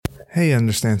Hey,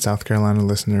 Understand South Carolina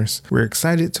listeners. We're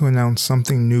excited to announce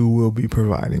something new we'll be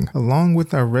providing. Along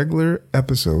with our regular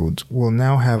episodes, we'll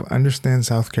now have Understand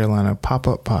South Carolina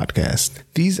pop-up podcast.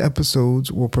 These episodes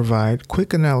will provide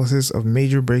quick analysis of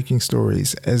major breaking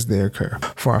stories as they occur.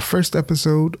 For our first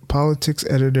episode, politics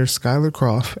editor Skylar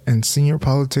Croft and senior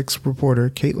politics reporter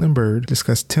Caitlin Bird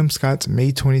discuss Tim Scott's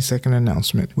May 22nd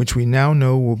announcement, which we now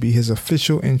know will be his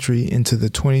official entry into the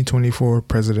 2024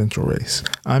 presidential race.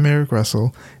 I'm Eric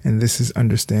Russell, and this is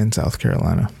Understand South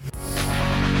Carolina.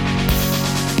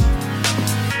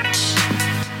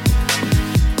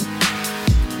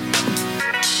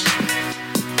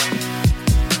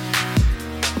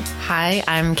 Hi,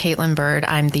 I'm Caitlin Bird.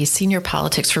 I'm the senior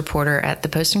politics reporter at the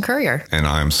Post and Courier. And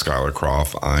I'm Skylar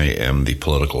Croft. I am the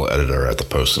political editor at the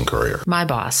Post and Courier. My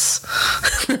boss.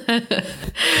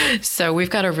 So we've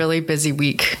got a really busy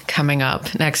week coming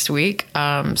up next week.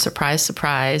 Surprise,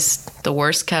 surprise. The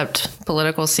worst kept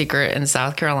political secret in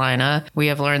South Carolina. We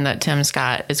have learned that Tim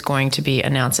Scott is going to be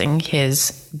announcing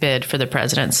his bid for the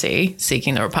presidency,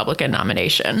 seeking the Republican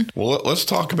nomination. Well, let's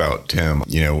talk about Tim.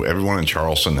 You know, everyone in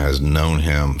Charleston has known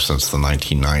him since the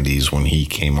 1990s when he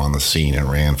came on the scene and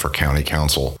ran for county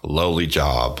council. Lowly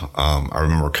job. I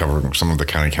remember covering some of the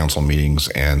county council meetings,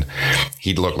 and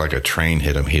he looked like a train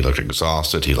hit him. He looked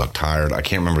exhausted. He looked tired. I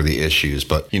can't remember the issues,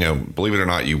 but, you know, believe it or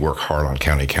not, you work hard on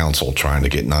county council trying to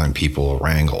get 9 people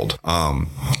wrangled.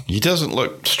 He doesn't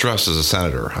look stressed as a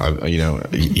senator.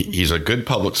 He's a good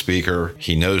public speaker.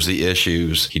 He knows the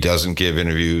issues. He doesn't give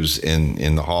interviews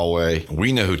in the hallway.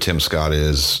 We know who Tim Scott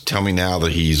is. Tell me now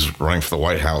that he's running for the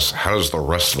White House, how does the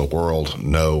rest of the world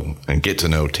know and get to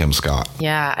know Tim Scott?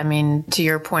 Yeah, I mean, to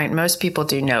your point, most people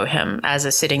do know him as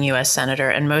a sitting U.S. senator.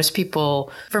 And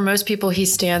for most people, he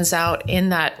stands out in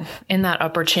that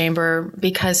upper chamber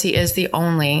because he is the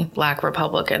only Black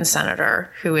Republican senator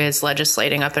who is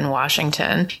legislating up in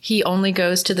Washington. He only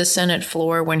goes to the Senate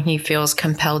floor when he feels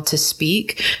compelled to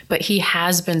speak, but he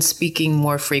has been speaking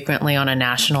more frequently on a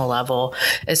national level,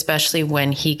 especially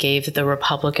when he gave the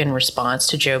Republican response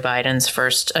to Joe Biden's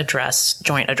first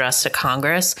joint address to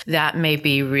Congress. That may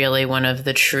be really one of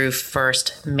the true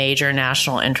first major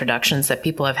national introductions that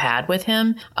people have had with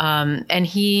him. And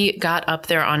he got up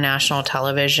there on national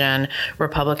television.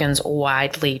 Republicans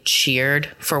widely cheered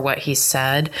for what he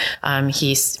said.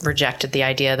 He rejected the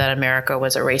idea that America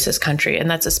was a racist country. And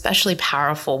that's especially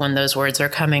powerful when those words are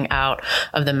coming out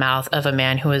of the mouth of a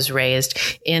man who was raised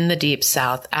in the Deep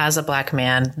South as a Black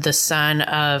man, the son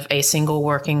of a single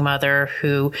working mother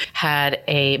who had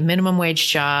a minimum wage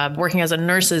job working as a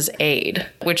nurse's aide,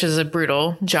 which is a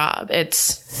brutal job.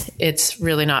 It's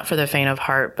really not for the faint of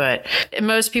heart, but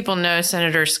most people know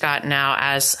Senator Scott now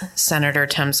as Senator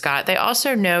Tim Scott. They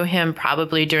also know him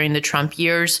probably during the Trump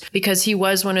years because he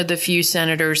was one of the few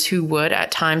senators who would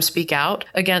at times speak out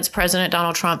against President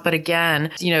Donald Trump. But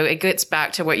again, you know, it gets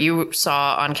back to what you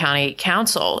saw on county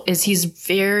council is he's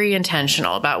very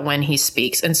intentional about when he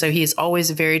speaks. And so he's always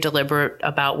very deliberate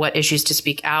about what issues to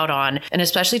speak out on. And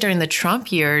especially during the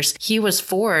Trump years, he was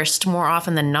forced more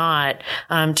often than not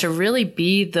to really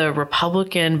be the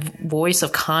Republican voice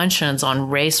of conscience on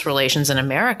race relations in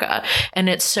America. And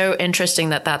it's so interesting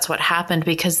that that's what happened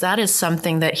because that is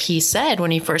something that he said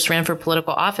when he first ran for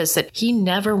political office, that he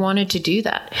never wanted to do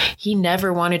that. He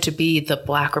never wanted to be the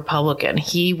Black Republican.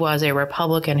 He was a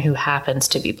Republican who happens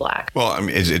to be Black. Well, I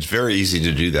mean, it's very easy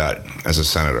to do that as a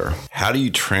senator. How do you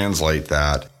translate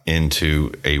that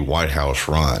into a White House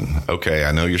run? Okay,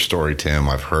 I know your story, Tim.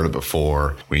 I've heard it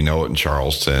before. We know it in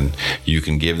Charleston. You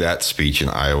can give that speech in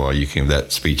Iowa. You can give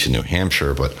that speech in New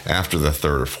Hampshire. But after the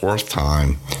third or fourth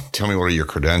time, tell me what are your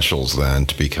credentials then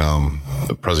to become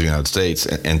the president of the United States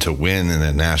and to win in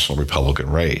a national Republican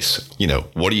race? You know,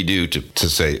 what do you do to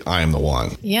say, I am the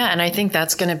one? Yeah, and I think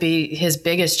that's going to be his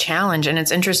biggest challenge. And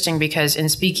it's interesting because in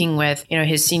speaking with, you know,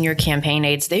 his senior campaign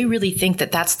aides, they really think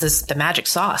that that's the magic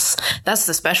sauce. That's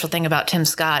the special thing about Tim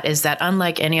Scott is that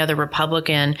unlike any other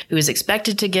Republican who is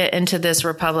expected to get into this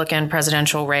Republican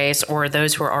presidential race or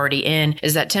those who are already in,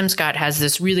 is that Tim Scott has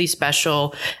this really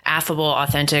special, affable,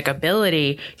 authentic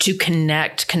ability to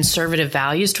connect conservative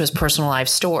values to his personal life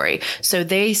story. So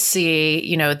they see,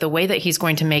 you know, the way that he's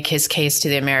going to make his case to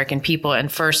the American people and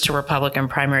first to Republican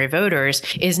primary voters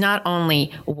is not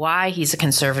only why he's a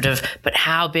conservative, but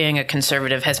how being a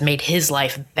conservative has made his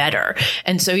life better.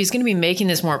 And so he's going to be making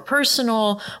this more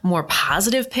personal, more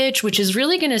positive pitch, which is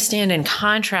really going to stand in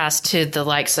contrast to the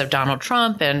likes of Donald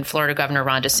Trump and Florida Governor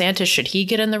Ron DeSantis, should he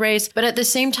get in the race. But at the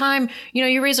same time,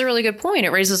 you raise a really good point.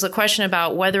 It raises the question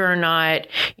about whether or not,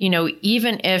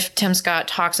 even if Tim Scott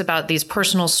talks about these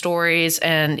personal stories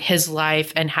and his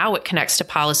life and how it connects to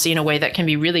policy in a way that can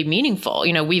be really meaningful.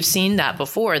 We've seen that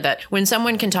before, that when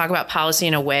someone can talk about policy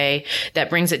in a way that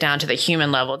brings it down to the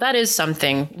human level, that is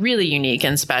something really unique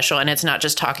and special. And it's not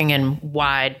just talking in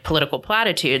wide political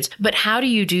platitudes. But how do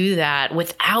you do that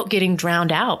without getting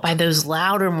drowned out by those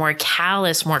louder, more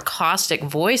callous, more caustic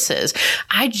voices?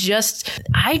 I just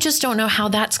don't know how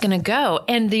that's going to go.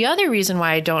 And the other reason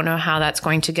why I don't know how that's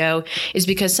going to go is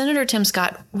because Senator Tim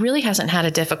Scott really hasn't had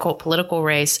a difficult political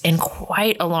race in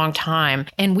quite a long time.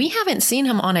 And we haven't seen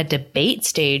him on a debate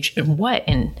stage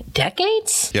in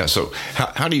decades? Yeah. So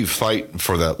how do you fight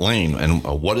for that lane? And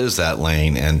what is that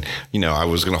lane? And, I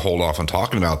was going to hold off on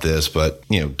talking about this, but,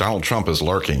 Donald Trump is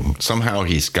lurking. Somehow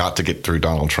he's got to get through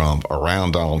Donald Trump,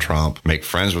 around Donald Trump, make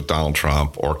friends with Donald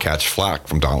Trump, or catch flack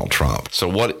from Donald Trump. So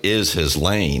what is his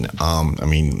lane?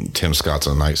 Tim Scott's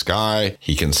a nice guy.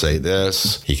 He can say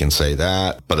this, he can say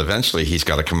that, but eventually he's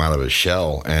got to come out of his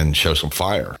shell and show some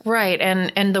fire. Right.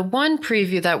 And the one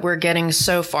preview that we're getting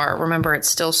so far, remember, it's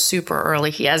still super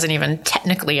early. He hasn't even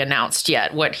technically announced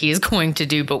yet what he's going to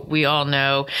do, but we all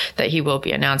know that he will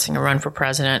be announcing a run for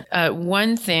president.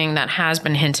 One thing that has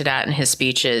been hinted at in his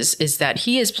speeches is that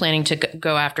he is planning to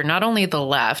go after not only the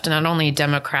left, not only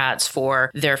Democrats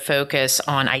for their focus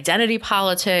on identity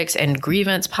politics and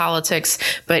grievance politics,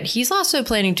 but he's also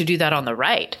planning to do that on the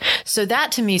right. So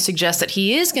that to me suggests that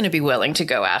he is going to be willing to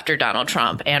go after Donald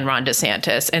Trump and Ron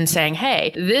DeSantis and saying,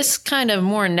 hey, this kind of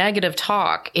more negative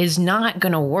talk is not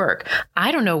going to work.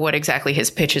 I don't know what exactly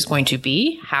his pitch is going to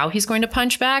be, how he's going to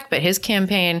punch back, but his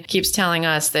campaign keeps telling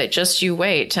us that just you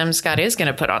wait, Tim Scott is going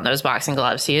to put on those boxing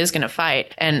gloves. He is going to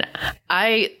fight. And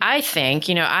I think,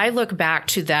 I look back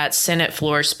to that Senate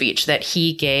floor speech that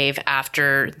he gave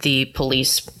after the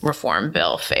police reform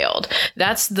bill failed.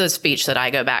 That's the speech that I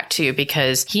go back to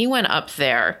because he went up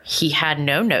there, he had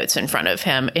no notes in front of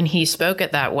him, and he spoke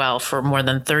at that well for more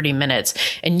than 30 minutes.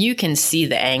 And you can see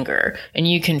the anger and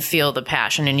you can feel the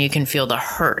passion and you can feel the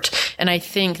hurt. And I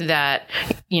think that,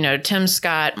 Tim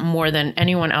Scott, more than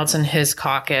anyone else in his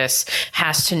caucus,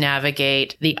 has to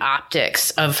navigate the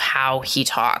optics of how he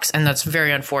talks. And that's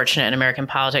very unfortunate in American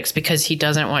politics because he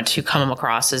doesn't want to come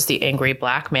across as the angry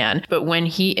black man. But when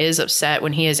he is upset,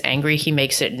 when he is angry, he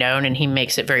makes it known and he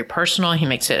makes it very personal. He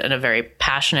makes it in a very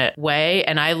passionate way.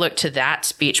 And I look to that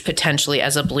speech potentially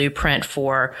as a blueprint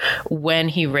for when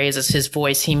he raises his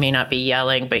voice, he may not be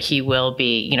yelling, but he will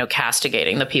be,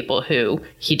 castigating the people who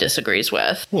he disagrees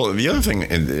with. Well, the other thing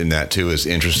in that too is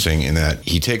interesting in that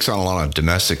he takes on a lot of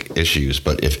domestic issues.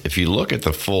 But if you look at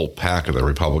the full pack of the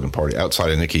Republican Party,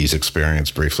 outside of Nikki's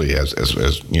experience briefly as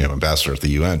ambassador at the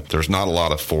UN, there's not a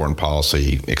lot of foreign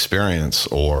policy experience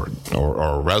or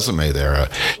resume there.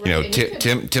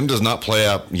 Tim does not play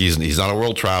up. He's not a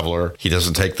world traveler. He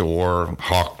doesn't take the war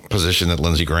hawk position that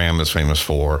Lindsey Graham is famous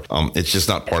for. It's just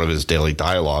not part of his daily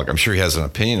dialogue. I'm sure he has an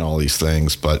opinion on all these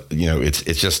things, but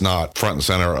it's just not front and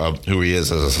center of who he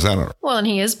is as a senator. Well, and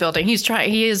he is building. You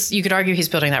could argue he's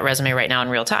building that resume right now in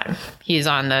real time. He's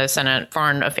on the Senate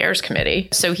Foreign Affairs Committee.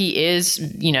 So he is,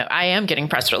 I am getting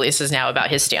press releases now about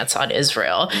his stance on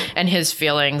Israel and his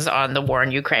feelings on the war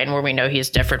in Ukraine, where we know he's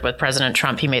differed with President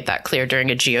Trump. He made that clear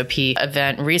during a GOP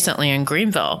event recently in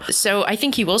Greenville. So I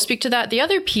think he will speak to that. The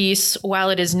other piece, while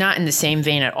it is not in the same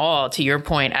vein at all, to your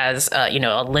point, as a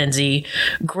Lindsey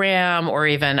Graham or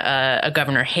even a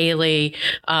Governor Haley,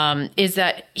 is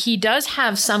that he does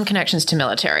have some connections to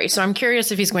military. So I'm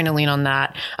curious if he's going to lean on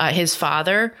that. His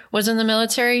father was in the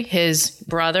military. His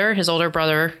older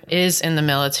brother, is in the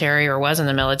military or was in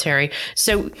the military.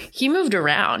 So he moved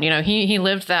around. He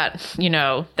lived that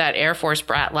Air Force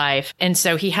brat life. And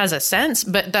so he has a sense,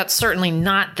 but that's certainly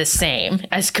not the same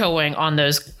as going on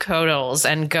those codals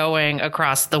and going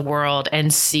across the world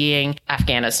and seeing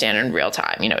Afghanistan in real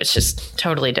time. It's just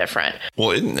totally different.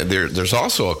 Well, there's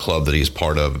also a club that he's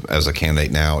part of as a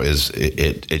candidate now.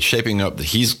 It's shaping up that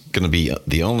he's going to be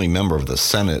the only member of the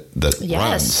Senate that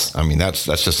runs. I mean, that's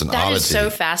just an oddity. That is so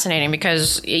fascinating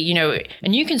because,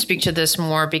 and you can speak to this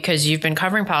more because you've been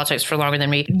covering politics for longer than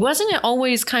me. Wasn't it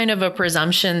always kind of a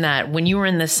presumption that when you were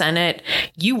in the Senate,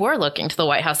 you were looking to the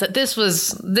White House, that this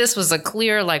was a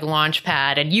clear launch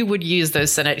pad and you would use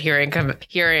those Senate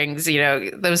hearings,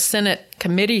 those Senate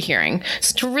committee hearing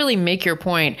to really make your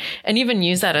point and even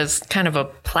use that as kind of a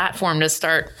platform to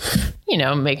start,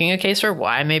 making a case for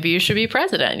why maybe you should be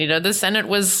president. The Senate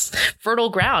was fertile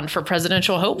ground for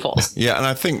presidential hopefuls. Yeah, and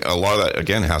I think a lot of that,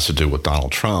 again, has to do with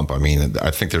Donald Trump. I mean,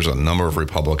 I think there's a number of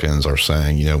Republicans are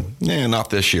saying, not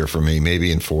this year for me.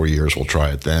 Maybe in 4 years we'll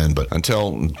try it then. But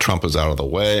until Trump is out of the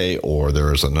way or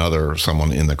there's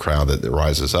someone in the crowd that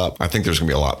rises up, I think there's going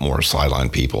to be a lot more sideline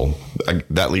people.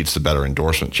 That leads to better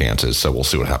endorsement chances. So we'll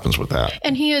see what happens with that.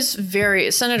 And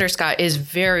Senator Scott is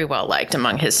very well liked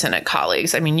among his Senate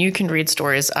colleagues. I mean, you can read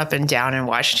stories up and down in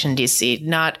Washington, D.C.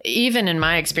 Not even in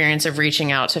my experience of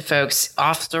reaching out to folks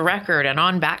off the record and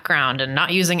on background and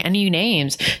not using any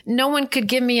names. No one could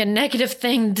give me a negative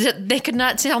thing. They could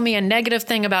not tell me a negative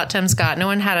thing about Tim Scott. No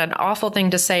one had an awful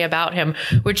thing to say about him,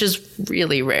 which is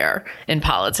really rare in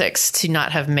politics to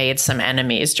not have made some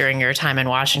enemies during your time in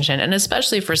Washington. And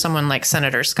especially for someone like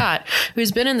Senator Scott,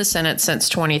 who's been in the Senate since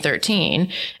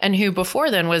 2013 and who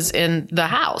before then was in the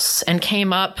House and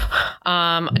came up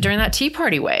during that Tea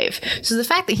Party wave. So the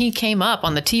fact that he came up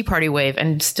on the Tea Party wave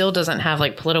and still doesn't have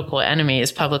political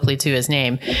enemies publicly to his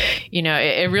name,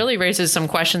 it really raises some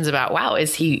questions about, wow,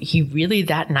 is he really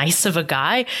that nice of a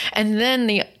guy? And then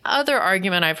the other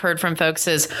argument I've heard from folks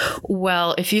is,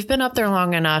 well, if you've been up there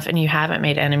long enough and you haven't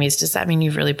made enemies, does that mean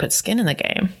you've really put skin in the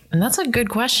game? And that's a good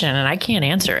question, and I can't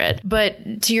answer it.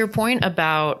 But to your point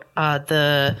about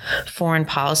the foreign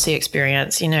policy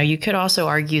experience, you could also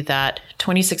argue that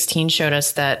 2016 showed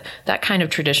us that that kind of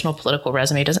traditional political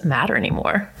resume doesn't matter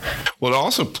anymore. Well, it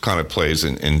also kind of plays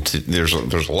into there's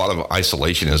a lot of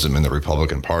isolationism in the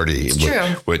Republican Party,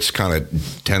 which kind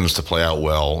of tends to play out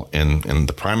well in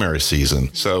the primary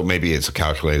season. So maybe it's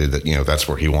calculated that that's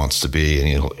where he wants to be,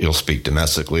 and he'll speak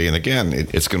domestically. And again,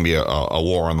 it's going to be a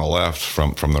war on the left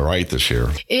from the right this year.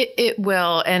 It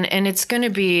will, and it's going to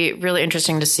be really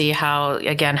interesting to see how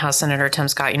Senator Tim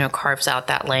Scott carves out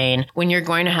that lane when you're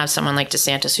going to have someone like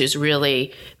DeSantis who's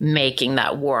really making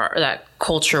that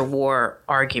culture war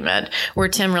argument, where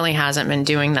Tim really hasn't been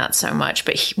doing that so much.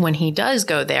 But when he does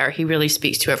go there, he really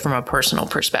speaks to it from a personal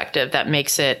perspective that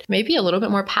makes it maybe a little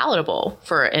bit more palatable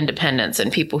for independents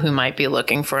and people who might be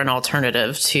looking for an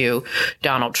alternative to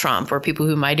Donald Trump, or people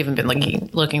who might even been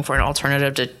looking for an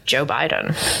alternative to Joe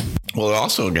Biden. Well, it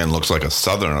also, again, looks like a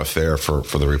Southern affair for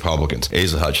the Republicans.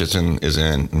 Asa Hutchinson is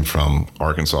in from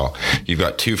Arkansas. You've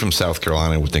got two from South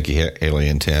Carolina with Nikki Haley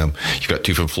and Tim. You've got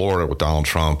two from Florida with Donald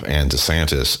Trump and DeSantis.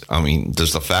 I mean,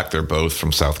 does the fact they're both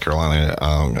from South Carolina,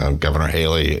 Governor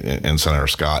Haley and Senator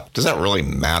Scott, does that really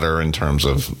matter in terms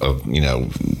of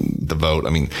the vote? I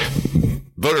mean,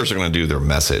 voters are going to do their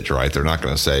message, right? They're not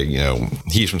going to say,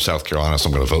 he's from South Carolina, so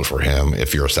I'm going to vote for him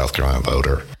if you're a South Carolina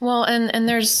voter. Well, and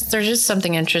there's just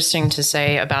something interesting to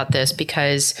say about this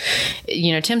because,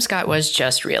 Tim Scott was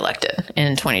just reelected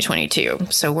in 2022.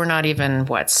 So we're not even,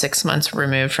 6 months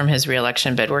removed from his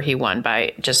reelection bid where he won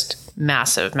by just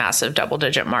massive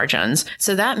double-digit margins.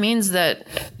 So that means that,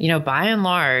 by and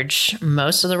large,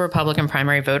 most of the Republican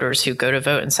primary voters who go to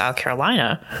vote in South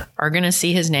Carolina are going to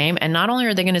see his name. And not only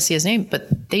are they going to see his name,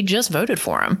 but they just voted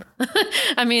for him.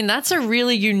 I mean, that's a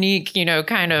really unique,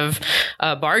 kind of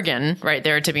bargain right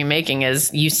there to be making,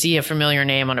 is you see a familiar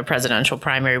name on a presidential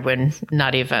primary when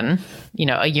not even,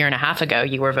 a year and a half ago,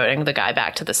 you were voting the guy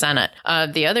back to the Senate.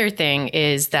 The other thing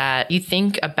is that you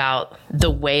think about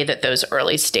the way that those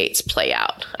early states play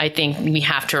out. I think we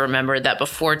have to remember that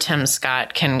before Tim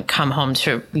Scott can come home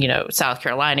to, South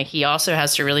Carolina, he also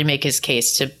has to really make his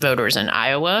case to voters in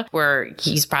Iowa, where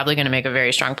he's probably going to make a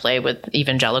very strong play with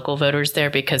evangelical voters there,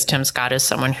 because Tim Scott is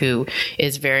someone who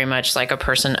is very much like a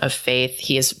person of faith.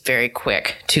 He is very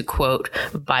quick to quote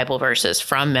Bible verses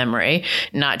from memory,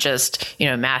 not just,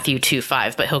 Matthew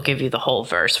 2:5, but he'll give you the whole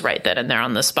verse right then and there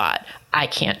on the spot. I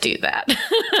can't do that.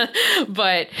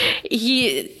 But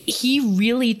he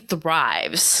really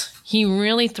thrives. He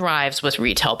really thrives with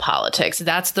retail politics.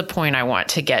 That's the point I want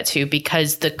to get to,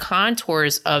 because the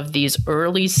contours of these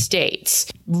early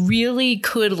states really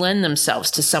could lend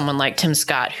themselves to someone like Tim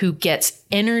Scott, who gets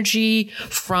energy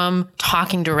from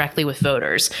talking directly with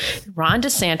voters. Ron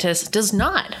DeSantis does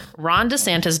not. Ron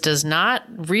DeSantis does not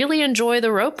really enjoy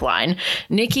the rope line.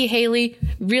 Nikki Haley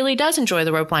really does enjoy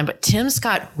the rope line, but Tim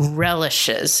Scott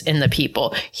relishes in the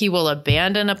people. He will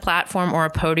abandon a platform or a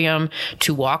podium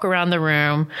to walk around the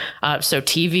room. So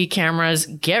TV cameras,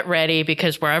 get ready,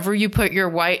 because wherever you put your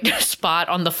white spot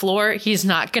on the floor, he's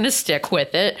not going to stick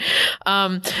with it.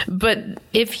 But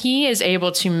if he is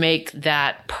able to make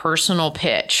that personal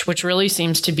pitch, which really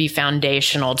seems to be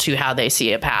foundational to how they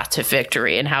see a path to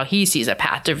victory and how he sees a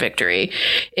path to victory,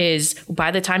 is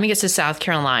by the time he gets to South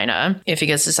Carolina, if he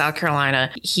gets to South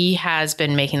Carolina, he has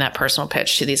been making that personal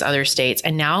pitch to these other states.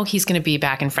 And now he's going to be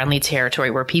back in friendly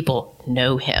territory where people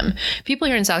know him. People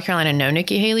here in South Carolina know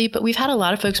Nikki Haley, but we've had a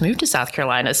lot of folks move to South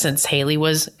Carolina since Haley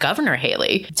was Governor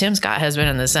Haley. Tim Scott has been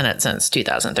in the Senate since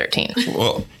 2013.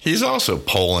 Well, he's also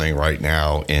polling right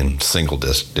now in single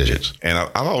digits. And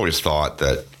I've always thought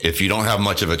that if you don't have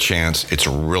much of a chance, it's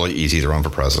really easy to run for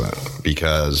president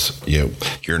because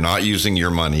you're not using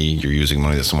your money. You're using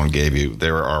money that someone gave you.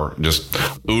 There are just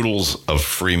oodles of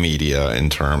free media in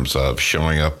terms of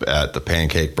showing up at the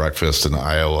pancake breakfast in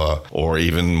Iowa, or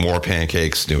even more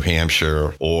pancakes, New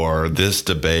Hampshire, or this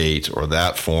debate or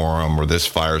that forum or this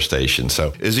fire station.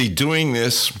 So is he doing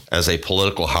this as a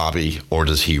political hobby, or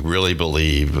does he really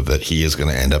believe that he is going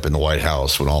to end up in the White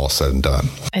House when all is said and done?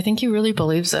 I think he really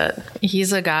believes it.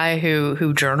 He's a guy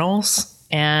who journals.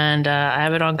 And I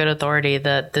have it on good authority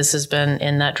that this has been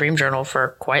in that dream journal for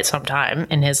quite some time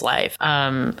in his life.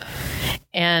 And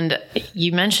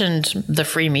you mentioned the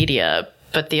free media,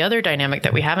 but the other dynamic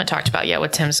that we haven't talked about yet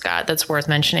with Tim Scott that's worth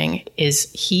mentioning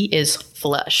is he is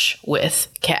flush with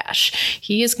cash.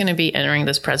 He is going to be entering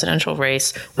this presidential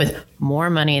race with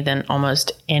more money than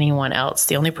almost anyone else.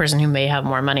 The only person who may have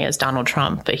more money is Donald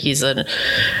Trump, but he's a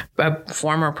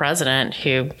former president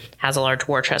who has a large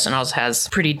war chest and also has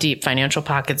pretty deep financial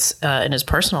pockets in his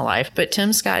personal life. But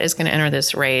Tim Scott is going to enter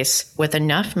this race with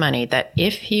enough money that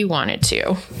if he wanted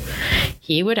to,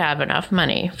 he would have enough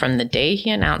money from the day he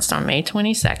announced on May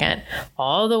 22nd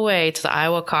all the way to the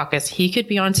Iowa caucus. He could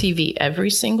be on TV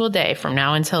every single day from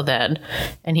now until then,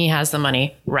 and he has the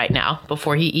money right now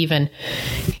before he even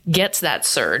gets that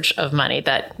surge of money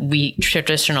that we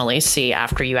traditionally see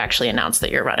after you actually announce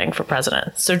that you're running for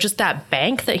president. So just that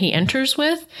bank that he enters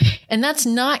with, and that's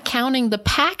not counting the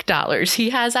PAC dollars he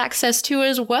has access to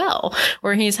as well,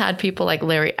 where he's had people like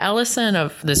Larry Ellison,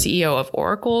 of the CEO of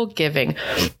Oracle, giving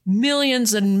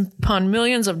millions upon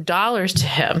millions of dollars to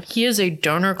him. He is a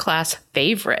donor class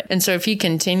favorite. And so if he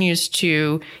continues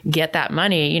to get that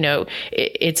money,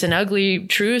 it's an ugly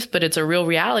truth, but it's a real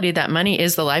reality that money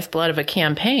is the lifeblood of a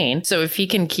campaign. So if he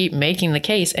can keep making the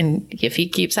case, and if he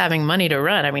keeps having money to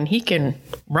run, he can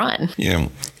run.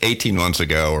 18 months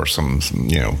ago or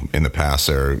in the past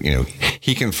there,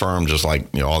 he confirmed, just like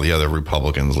all the other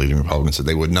leading Republicans, that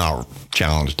they would not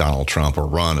challenge Donald Trump or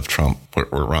run if Trump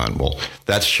were run. Well,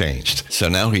 that's changed. So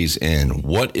now he's in.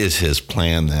 What is his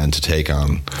plan then to take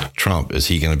on Trump? Is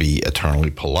he going to be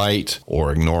eternally polite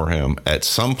or ignore him? At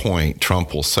some point,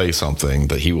 Trump will say something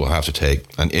that he will have to take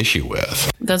an issue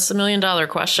with. That's the $1 million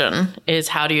question, is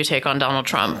how do you take on Donald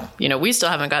Trump? We still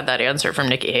haven't got that answer from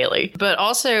Nikki Haley. But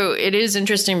also, it is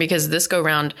interesting because this go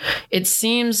round, it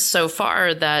seems so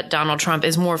far that Donald Trump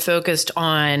is more focused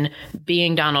on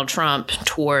being Donald Trump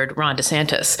toward Ron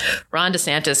DeSantis. Ron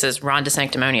DeSantis is Ron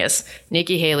DeSanctimonious.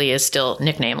 Nikki Haley is still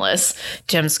nicknameless.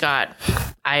 Tim Scott,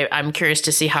 I'm curious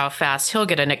to see how fast he'll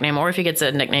get a nickname, or if he gets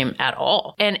a nickname at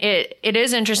all. And it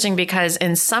is interesting because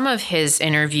in some of his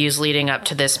interviews leading up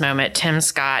to this moment, Tim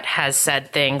Scott has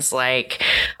said things like,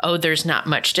 oh, there's not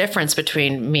much difference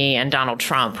between me and Donald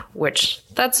Trump, which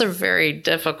that's a very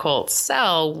difficult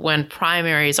sell when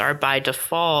primaries are by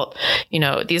default.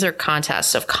 These are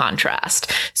contests of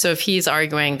contrast. So if he's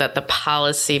arguing that the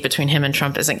policy between him and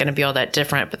Trump isn't going to be all that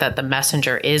different, but that the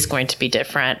messenger is going to be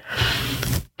different,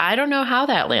 I don't know how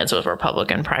that lands with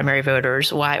Republican primary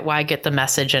voters. Why get the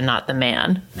message and not the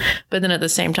man? But then at the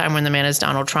same time, when the man is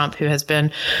Donald Trump, who has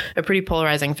been a pretty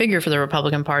polarizing figure for the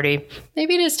Republican Party,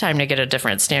 maybe it is time to get a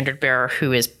different standard bearer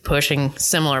who is pushing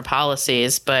similar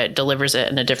policies, but delivers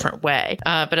it in a different way.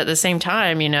 But at the same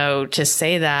time, to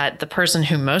say that the person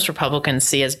who most Republicans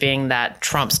see as being that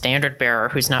Trump standard bearer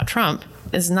who's not Trump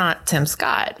is not Tim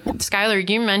Scott. Skylar,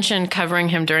 you mentioned covering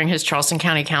him during his Charleston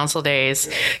County Council days.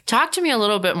 Talk to me a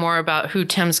little bit more about who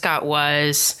Tim Scott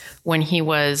was when he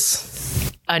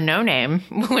was a no-name,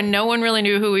 when no one really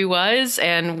knew who he was,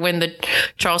 and when the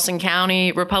Charleston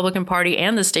County Republican Party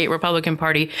and the state Republican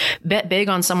Party bet big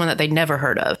on someone that they'd never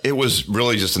heard of. It was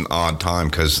really just an odd time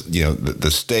because,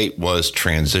 the state was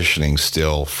transitioning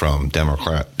still from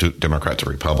Democrat to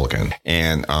Republican.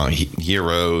 And he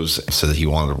arose, said that he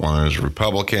wanted to run as a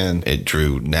Republican. It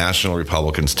drew national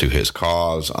Republicans to his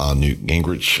cause. Newt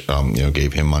Gingrich,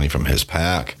 gave him money from his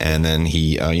PAC. And then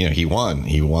he won.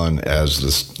 He won as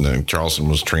this, Charleston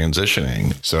was was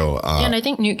transitioning. So, and I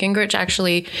think Newt Gingrich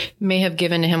actually may have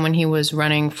given to him when he was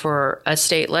running for a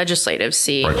state legislative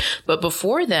seat. Right. But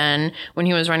before then, when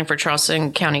he was running for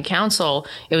Charleston County Council,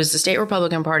 it was the state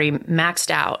Republican Party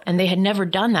maxed out. And they had never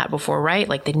done that before, right?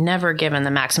 Like they'd never given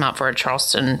the max amount for a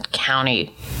Charleston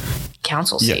County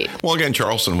council seat. Yeah. Well, again,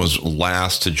 Charleston was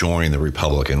last to join the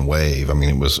Republican wave. I mean,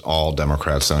 it was all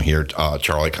Democrats down here.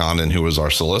 Charlie Condon, who was our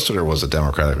solicitor, was a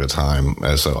Democrat at the time.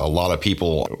 As a lot of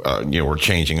people, were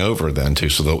changing over then too.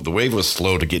 So the wave was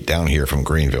slow to get down here from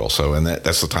Greenville. So, and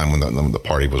that's the time when the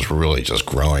party was really just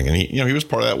growing. And he was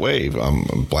part of that wave.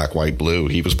 Black, white, blue.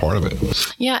 He was part of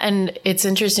it. Yeah, and it's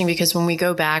interesting because when we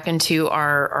go back into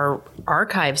our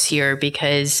archives here,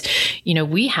 because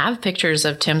we have pictures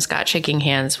of Tim Scott shaking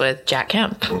hands with Jack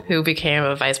Kemp, who became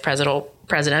a vice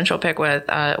presidential pick with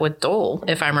Dole,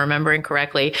 if I'm remembering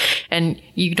correctly. And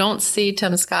you don't see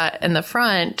Tim Scott in the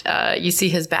front. You see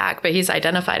his back, but he's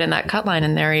identified in that cut line,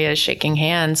 and there he is shaking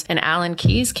hands. And Alan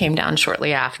Keyes came down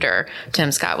shortly after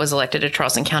Tim Scott was elected to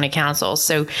Charleston County Council.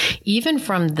 So even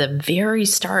from the very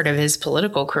start of his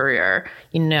political career,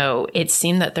 it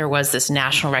seemed that there was this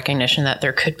national recognition that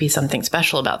there could be something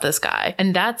special about this guy.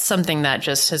 And that's something that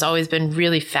just has always been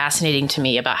really fascinating to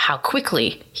me about how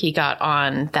quickly he got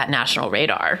on that national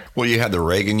radar. Well, you had the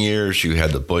Reagan years, you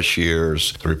had the Bush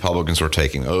years, the Republicans were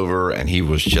taking over, and he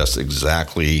was just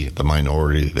exactly the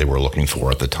minority they were looking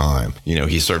for at the time.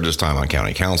 He served his time on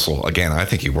county council. Again, I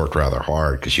think he worked rather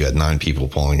hard because you had 9 people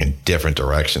pulling in different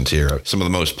directions here. Some of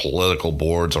the most political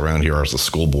boards around here are the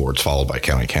school boards, followed by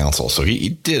county council. So he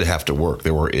did have to work.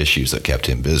 There were issues that kept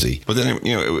him busy. But then,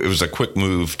 it was a quick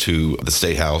move to the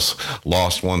State House,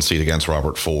 lost 1 seat against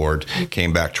Robert Ford,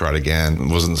 came back, tried again,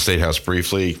 was in the State House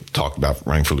briefly, talked about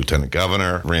running for lieutenant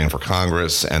governor, ran for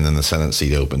Congress, and then the Senate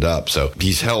seat opened up. So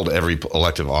he's held every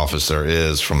elective office there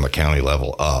is from the county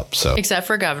level up. So except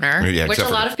for governor, which a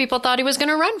lot of people thought he was going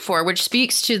to run for, which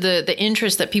speaks to the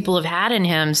interest that people have had in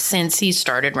him since he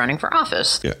started running for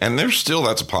office. Yeah, and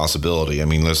that's a possibility. I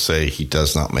mean, let's say he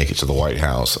does not make it to the White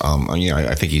House.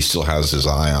 I think he still has his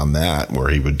eye on that, where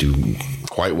he would do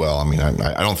quite well. I mean,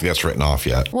 I don't think that's written off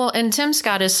yet. Well, and Tim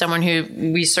Scott is someone who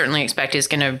we certainly expect is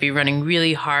going to be running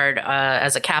really hard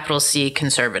as a capital C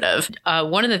conservative.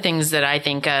 One of the things that I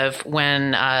think of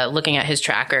when looking at his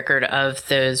track record of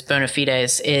those bona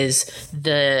fides is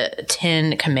the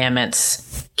 10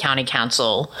 Commandments County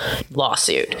Council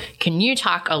lawsuit. Can you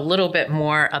talk a little bit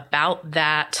more about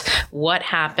that? What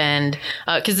happened?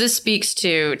 Because this speaks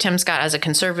to Tim Scott as a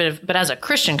conservative, but as a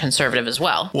Christian conservative as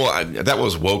well. Well, that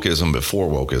was wokeism before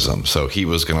wokeism. So he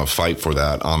was going to fight for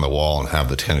that on the wall and have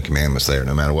the 10 Commandments there,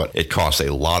 no matter what. It cost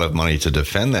a lot of money to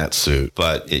defend that suit,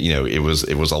 but it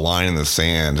was a line in the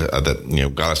sand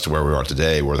that got us to where we are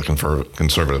today, where the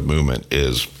conservative movement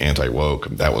is anti-woke.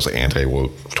 That was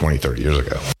anti-woke 20, 30 years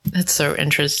ago. That's so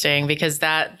interesting, because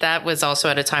that was also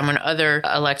at a time when other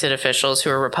elected officials who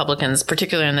are Republicans,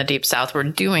 particularly in the Deep South, were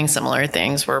doing similar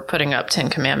things, were putting up 10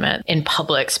 Commandments in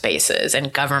public spaces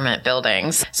and government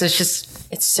buildings. So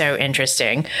it's so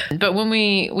interesting. But when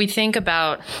we think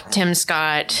about Tim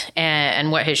Scott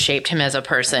and what has shaped him as a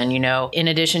person, in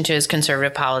addition to his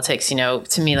conservative politics,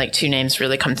 to me, like 2 names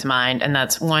really come to mind. And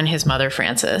that's 1, his mother,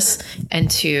 Frances, and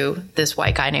 2, this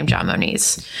white guy named John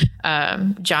Moniz.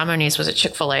 John Moniz was a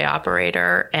Chick-fil-A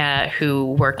operator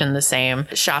who worked in the same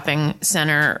shopping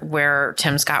center where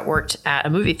Tim Scott worked at a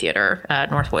movie theater at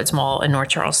Northwoods Mall in North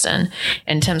Charleston.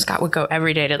 And Tim Scott would go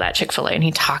every day to that Chick-fil-A, and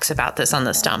he talks about this on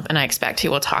the stump. And I expect he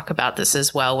will talk about this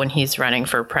as well when he's running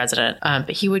for president.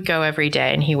 But he would go every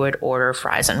day and he would order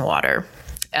fries and water.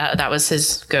 That was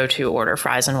his go-to order,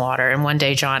 fries and water. And one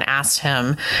day John asked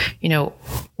him,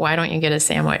 why don't you get a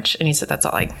sandwich? And he said, that's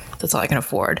all I can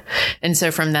afford. And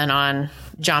so from then on,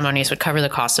 John Moniz would cover the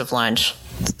cost of lunch.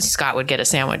 Scott would get a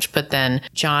sandwich, but then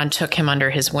John took him under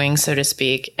his wing, so to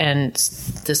speak, and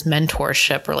this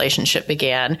mentorship relationship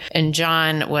began. And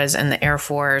John was in the Air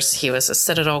Force. He was a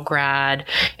Citadel grad,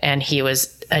 and he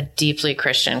was a deeply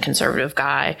Christian conservative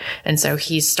guy. And so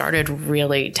he started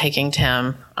really taking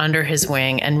Tim under his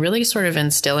wing and really sort of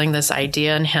instilling this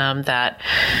idea in him that,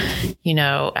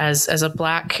 as a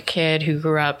Black kid who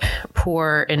grew up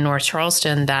poor in North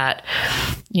Charleston, that,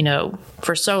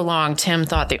 for so long, Tim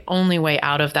thought the only way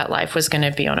out of that life was going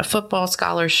to be on a football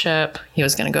scholarship. He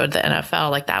was going to go to the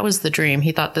NFL. Like, that was the dream.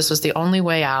 He thought this was the only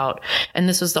way out. And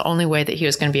this was the only way that he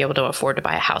was going to be able to afford to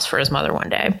buy a house for his mother one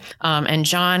day. And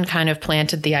John kind of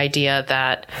planted the idea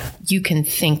that you can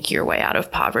think your way out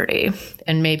of poverty,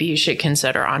 and maybe you should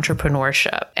consider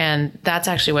entrepreneurship. And that's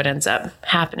actually what ends up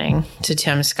happening to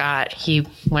Tim Scott. He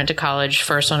went to college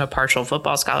first on a partial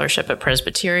football scholarship at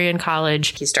Presbyterian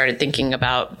College. He started thinking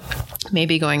about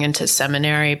maybe going into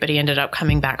seminary, but he ended up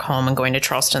coming back home and going to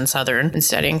Charleston Southern and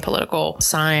studying political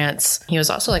science. He was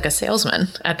also like a salesman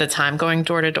at the time, going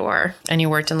door to door. And he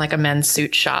worked in like a men's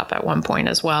suit shop at one point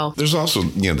as well. There's also,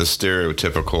 the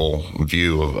stereotypical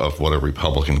view of what a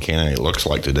Republican candidate looks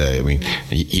like today. I mean,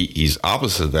 he's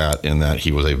opposite of that in that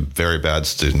he was a very bad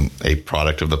student, a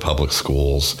product of the public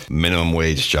schools, minimum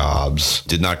wage jobs,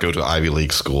 did not go to Ivy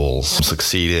League schools,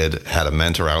 succeeded, had a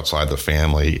mentor outside the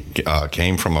family,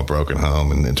 came from a broken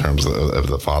home in terms of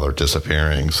the father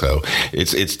disappearing. So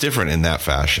it's different in that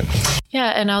fashion. Yeah,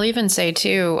 and I'll even say,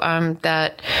 too,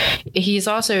 that he's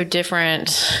also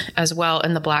different as well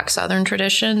in the Black Southern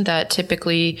tradition, that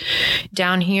typically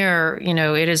down here,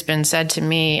 it has been said to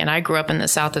me, and I grew up in the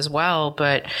South as well,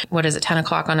 but 10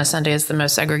 o'clock on a Sunday is the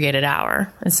most segregated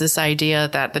hour. It's this idea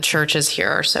that the churches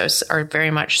here are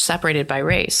very much separated by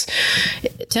race.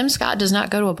 Tim Scott does not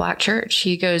go to a Black church.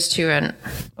 He goes to an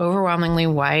overwhelmingly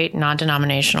white,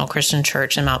 non-denominational Christian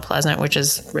church in Mount Pleasant, which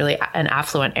is really an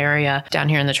affluent area down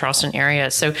here in the Charleston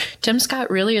area. So Tim Scott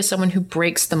really is someone who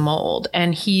breaks the mold,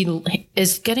 and he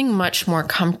is getting much more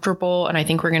comfortable. And I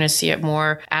think we're going to see it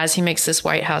more as he makes this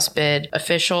White House bid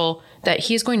official, that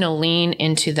he's going to lean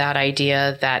into that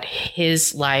idea that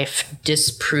his life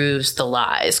disproves the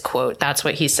lies. Quote, that's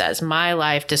what he says. My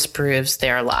life disproves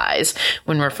their lies,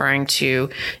 when referring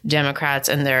to Democrats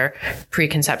and their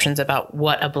preconceptions about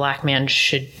what a Black man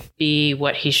should be,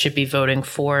 what he should be voting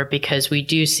for, because we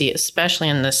do see, especially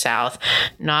in the South,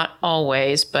 not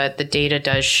always, but the data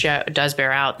does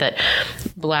bear out that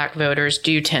Black voters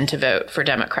do tend to vote for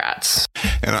Democrats.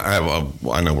 And I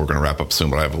know we're going to wrap up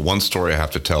soon, but I have one story I have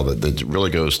to tell that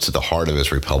really goes to the heart of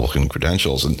his Republican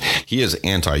credentials, and he is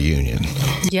anti-union.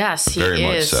 Yes, he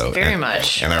is. Very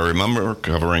much. And I remember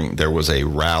covering, there was a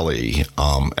rally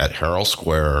at Herald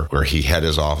Square where he had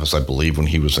his office, I believe, when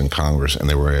he was in Congress, and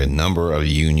there were a number of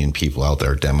union people out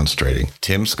there demonstrating.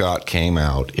 Tim Scott came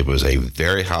out. It was a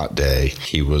very hot day.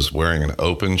 He was wearing an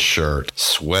open shirt,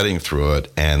 sweating through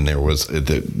it, and it was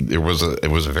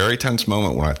a very tense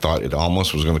moment when I thought it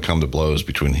almost was going to come to blows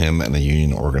between him and the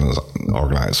union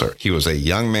organizer. He was a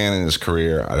young man in his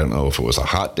career. I don't know if it was a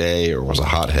hot day or was a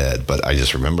hothead, but I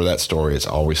just remember that story. It's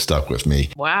always stuck with me.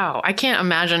 Wow. I can't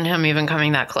imagine him even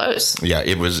coming that close. Yeah,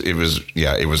 it was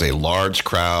a large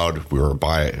crowd. We were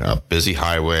by a busy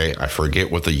highway. I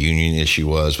forget what the union issue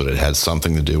was, but it had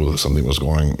something to do with something that was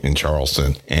going in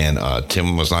Charleston. And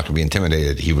Tim was not going to be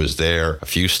intimidated. He was there, a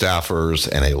few staffers,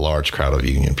 and a large crowd of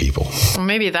union people. Well,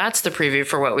 maybe that's the preview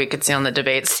for what we could see on the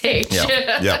debate stage.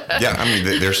 Yeah. I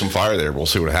mean, there's some fire there. We'll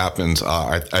see what happens.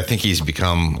 I think he's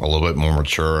become a little bit more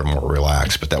mature and more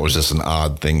relaxed, but that was just an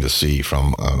odd thing to see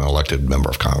from an elected member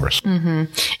of Congress. Mm-hmm.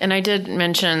 And I did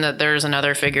mention that there's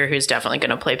another figure who's definitely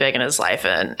going to play big in his life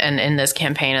and in this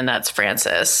campaign, and that's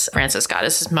Frances. Frances Scott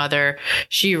is his mother.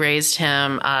 She raised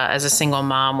him as a single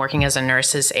mom, working as a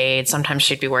nurse's aide. Sometimes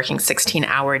she'd be working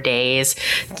 16-hour days.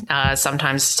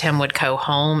 Sometimes Tim would go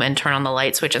home and turn on the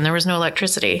light switch, and there was no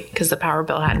electricity because the power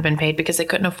bill hadn't been paid because they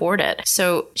couldn't afford it.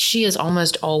 So she is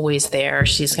almost always there.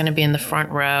 She's going to be in the front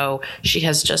row. She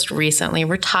has just recently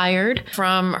retired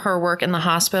from her work in the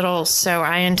hospital. So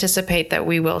I anticipate that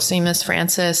we will see Miss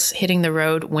Frances hitting the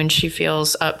road when she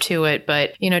feels up to it.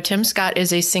 But, Tim Scott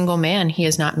is a single man. He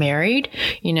is not married.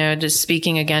 Just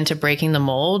speaking again to breaking the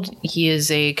mold, he is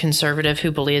a conservative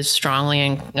who believes strongly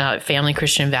in family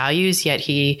Christian values, yet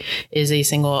he is a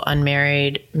single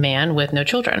unmarried man with no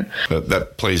children.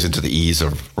 That plays into the ease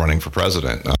of running for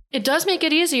president. It does make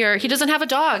it easier. He doesn't have a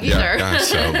dog either. Yeah,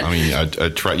 so, I mean,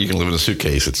 you can live in a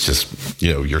suitcase. It's just,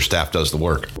 your staff does the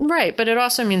work. Right. But it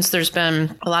also means there's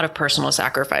been a lot of personal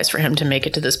sacrifice for him to make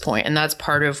it to this point. And that's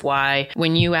part of why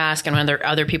when you ask and when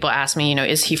other people ask me,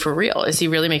 is he for real? Is he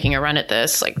really making a run at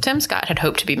this? Like Tim Scott had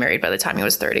hoped to be married by the time he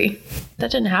was 30.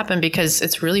 That didn't happen because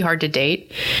it's really hard to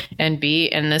date and be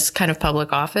in this kind of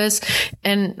public office.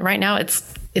 And right now it's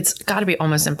got to be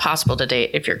almost impossible to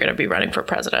date if you're going to be running for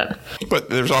president. But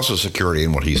there's also security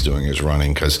in what he's doing is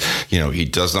running because, he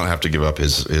does not have to give up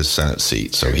his Senate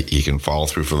seat. So he can follow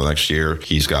through for the next year.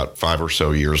 He's got 5 or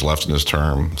so years left in his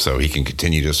term, so he can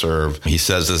continue to serve. He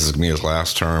says this is going to be his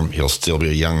last term. He'll still be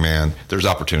a young man. There's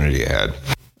opportunity ahead.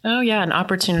 Oh, yeah. And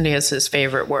opportunity is his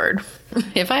favorite word.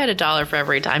 If I had $1 for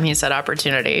every time he said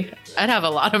opportunity, I'd have a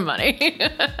lot of money.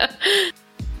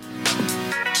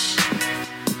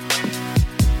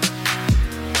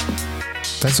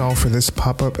 That's all for this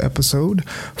pop-up episode.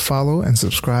 Follow and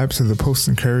subscribe to the Post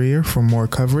and Courier for more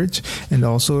coverage. And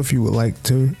also, if you would like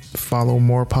to follow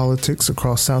more politics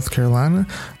across South Carolina,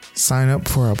 sign up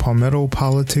for our Palmetto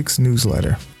Politics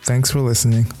newsletter. Thanks for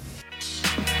listening.